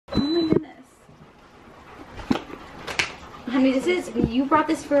Henry, you brought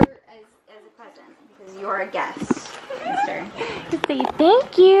this as a present because you're a guest, mister. Say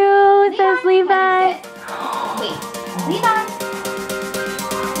thank you, says Levi. Wait, Levi.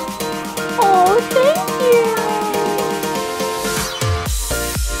 Oh, thank you.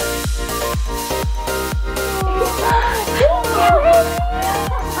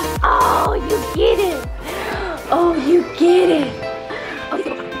 Oh, you get it. Oh, you get it.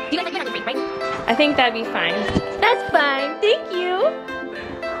 You guys like my drink, right? I think that'd be fine. That's fine. Thank you.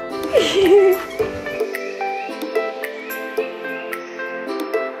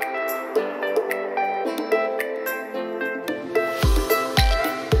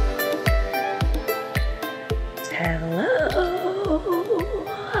 Hello.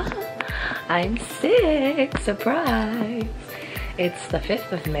 I'm sick. Surprise. It's the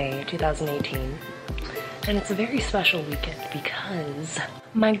 5th of May, 2018. And it's a very special weekend because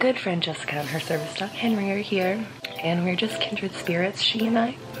my good friend Jessica and her service dog Henry are here, and we're just kindred spirits, she and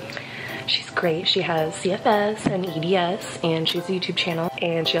I. She's great. She has CFS and EDS, and she has a YouTube channel,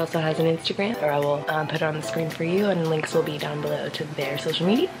 and she also has an Instagram, or I will put it on the screen for you, and links will be down below to their social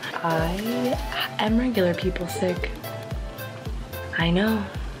media. I am regular people sick. I know.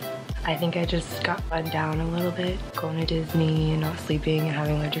 I think I just got run down a little bit, going to Disney and not sleeping and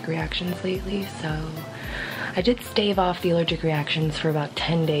having allergic reactions lately, so I did stave off the allergic reactions for about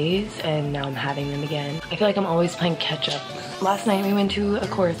 10 days, and now I'm having them again. I feel like I'm always playing catch up. Last night we went to a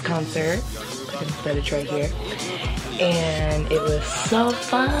chorus concert, that it's right here, and it was so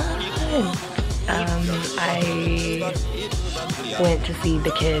fun. I went to see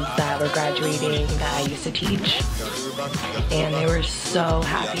the kids that were graduating that I used to teach, and they were so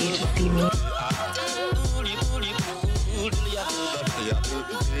happy to see me.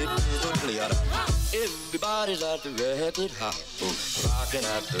 Everybody's at the record house, rocking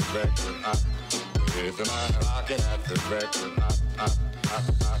at the record house. Everybody rocking at the record house,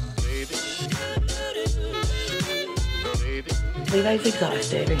 baby. Levi's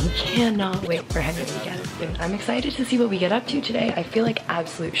exhausted and he cannot wait for Henry to get up. And I'm excited to see what we get up to today. I feel like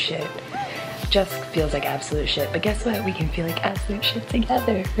absolute shit. Just feels like absolute shit, but guess what? We can feel like absolute shit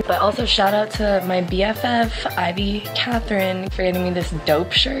together. But also shout out to my BFF, Ivy Catherine, for getting me this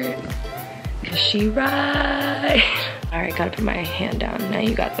dope shirt. Cause she right. All right, gotta put my hand down. Now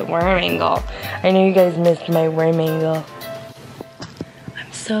you got the worm angle. I know you guys missed my worm angle.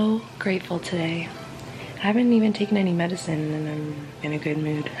 I'm so grateful today. I haven't even taken any medicine and I'm in a good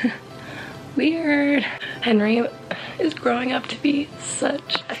mood. Weird. Henry is growing up to be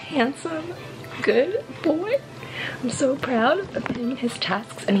such a handsome, good boy. I'm so proud of him, his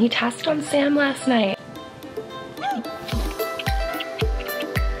tasks, and he tasked on Sam last night.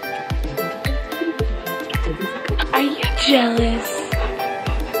 Are you jealous?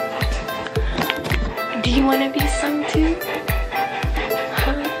 Do you want to be sung to?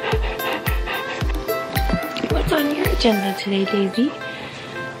 Huh? What's on your agenda today, Daisy?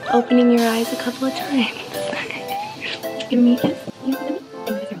 Opening your eyes a couple of times. Give me a kiss.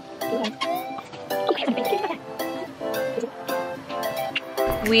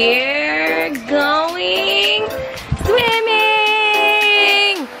 We're going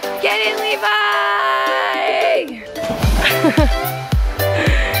swimming! Get in, Levi!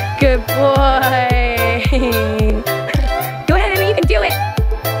 Good boy! Go ahead and even do it!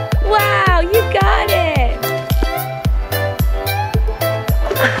 Wow, you got it!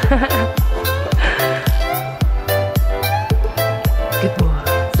 Good boy.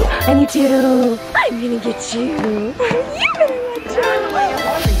 I need you. I'm gonna get you. You better watch out.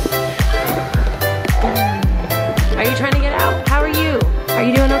 Are you trying to get out? How are you? Are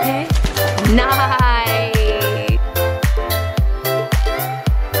you doing okay? Nice.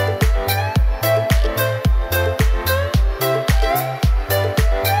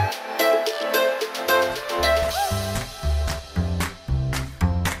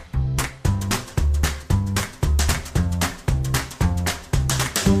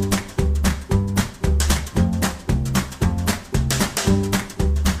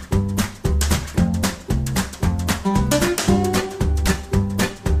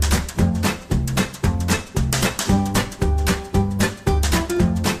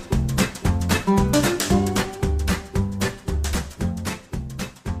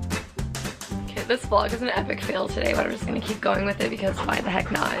 This vlog is an epic fail today, but I'm just gonna keep going with it because why the heck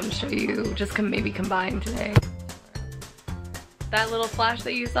not, and show you, just maybe combine today. That little flash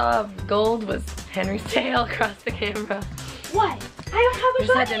that you saw of gold was Henry's tail across the camera. What? I don't have a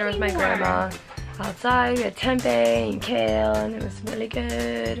Just had dinner with my grandma outside. We had tempeh and kale, and it was really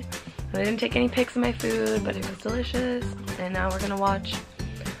good. I didn't take any pics of my food, but it was delicious. And now we're gonna watch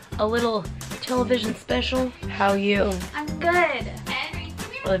a little television special. How you? I'm good.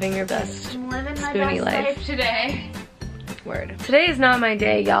 Living your best I'm living my spoony best life. life today. Word. Today is not my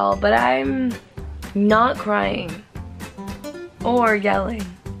day, y'all, but I'm not crying or yelling.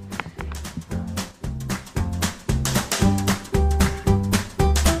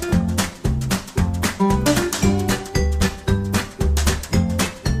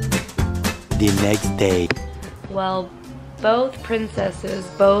 The next day. Well, both princesses,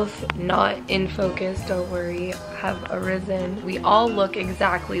 both not in focus, don't worry, have arisen. We all look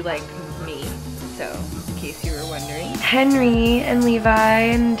exactly like me, so in case you were wondering. Henry and Levi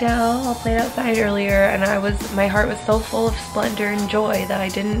and Dell all played outside earlier, and my heart was so full of splendor and joy that I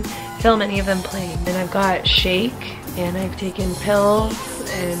didn't film any of them playing. And I've got shake, and I've taken pills,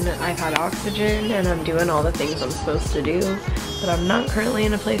 and I've had oxygen, and I'm doing all the things I'm supposed to do, but I'm not currently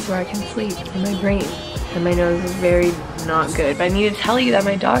in a place where I can sleep, and my brain and my nose is very not good. But I need to tell you that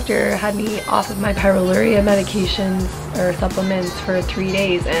my doctor had me off of my pyroluria medications or supplements for 3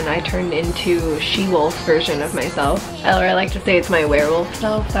 days, and I turned into she-wolf version of myself. Or I like to say it's my werewolf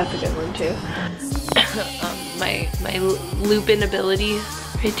self. That's a good one too. my lupin abilities.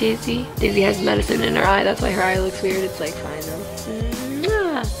 Right, Daisy? Daisy has medicine in her eye. That's why her eye looks weird. It's like fine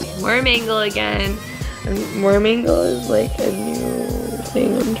though. Worm angle again. And worm angle is like a new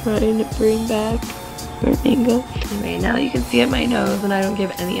thing I'm trying to bring back. Anyway, now you can see at my nose and I don't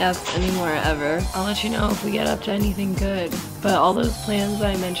give any F's anymore ever. I'll let you know if we get up to anything good. But all those plans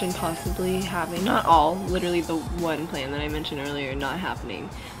that I mentioned possibly happening, not all, literally the one plan that I mentioned earlier not happening.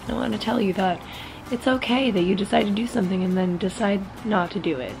 I want to tell you that it's okay that you decide to do something and then decide not to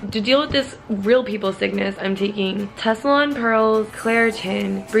do it. To deal with this real people sickness, I'm taking Tessalon Pearls,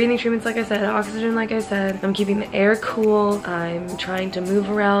 Claritin, breathing treatments like I said, oxygen like I said. I'm keeping the air cool. I'm trying to move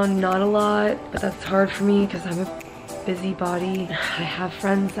around, not a lot, but that's hard for me because I'm a busybody. I have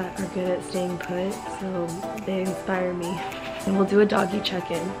friends that are good at staying put, so they inspire me. And we'll do a doggy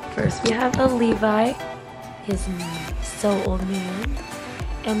check-in. First we have a Levi, his so old man.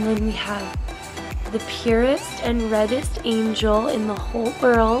 And then we have the purest and reddest angel in the whole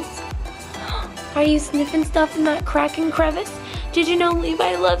world. Are you sniffing stuff in that crack and crevice? Did you know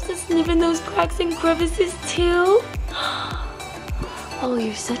Levi loves to sniff in those cracks and crevices too? Oh,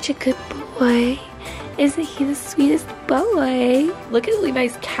 you're such a good boy. Isn't he the sweetest boy? Look at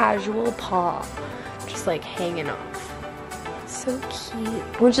Levi's casual paw, just like hanging off. So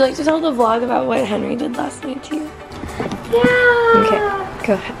cute. Would you like to tell the vlog about what Henry did last night to you? Yeah. Okay,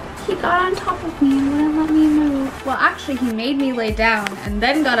 go ahead. He got on top of me and wouldn't let me move. Well, actually, he made me lay down and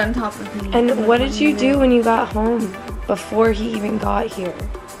then got on top of me. And what did you do when you got home before he even got here?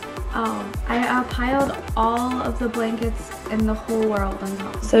 Oh, I piled all of the blankets in the whole world on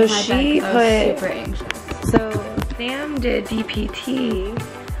top of So my she bed 'cause I was put, super anxious. so Sam did DPT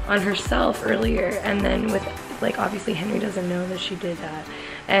on herself earlier, and then with, like, obviously Henry doesn't know that she did that,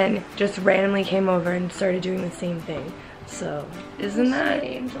 and just randomly came over and started doing the same thing. So, isn't that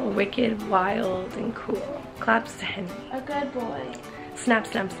wicked, wild, and cool? Claps to Henry. A good boy. Snap,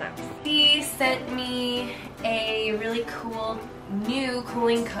 snap, snaps. He sent me a really cool new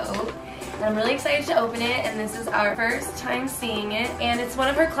cooling coat. And I'm really excited to open it, and this is our first time seeing it. And it's one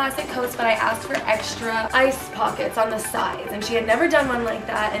of her classic coats, but I asked for extra ice pockets on the sides. And she had never done one like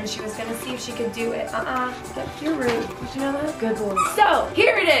that, and she was gonna see if she could do it. You're rude. Did you know that? Good boy. So,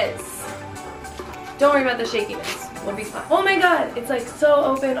 here it is. Don't worry about the shakiness. We'll be fine. Oh my god, it's like so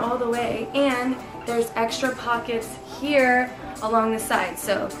open all the way, and there's extra pockets here along the side.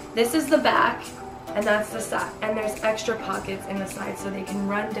 So this is the back, and that's the side, and there's extra pockets in the side so they can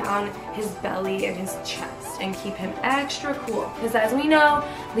run down his belly and his chest and keep him extra cool. Because as we know,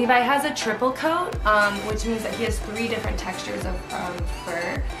 Levi has a triple coat, which means that he has 3 different textures of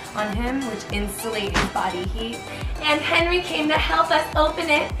fur on him, which insulate his body heat. And Henry came to help us open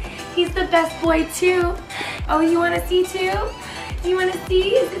it. He's the best boy too. Oh, you want to see too? You want to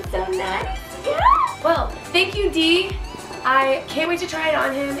see? Is it so nice? Yeah. Well, thank you, Dee. I can't wait to try it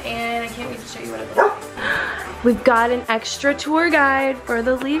on him, and I can't wait to show you what it looks like. We've got an extra tour guide for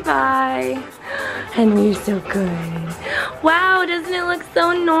the Levi. Henry, you're so good. Wow, doesn't it look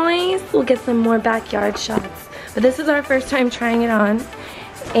so nice? We'll get some more backyard shots. But this is our first time trying it on,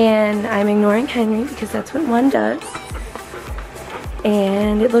 and I'm ignoring Henry because that's what one does.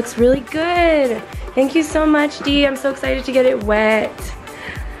 And it looks really good. Thank you so much, Dee. I'm so excited to get it wet.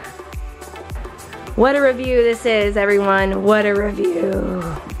 What a review this is, everyone. What a review.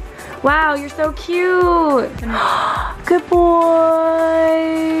 Wow, you're so cute. Good boys.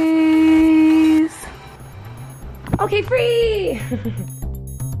 Okay, free.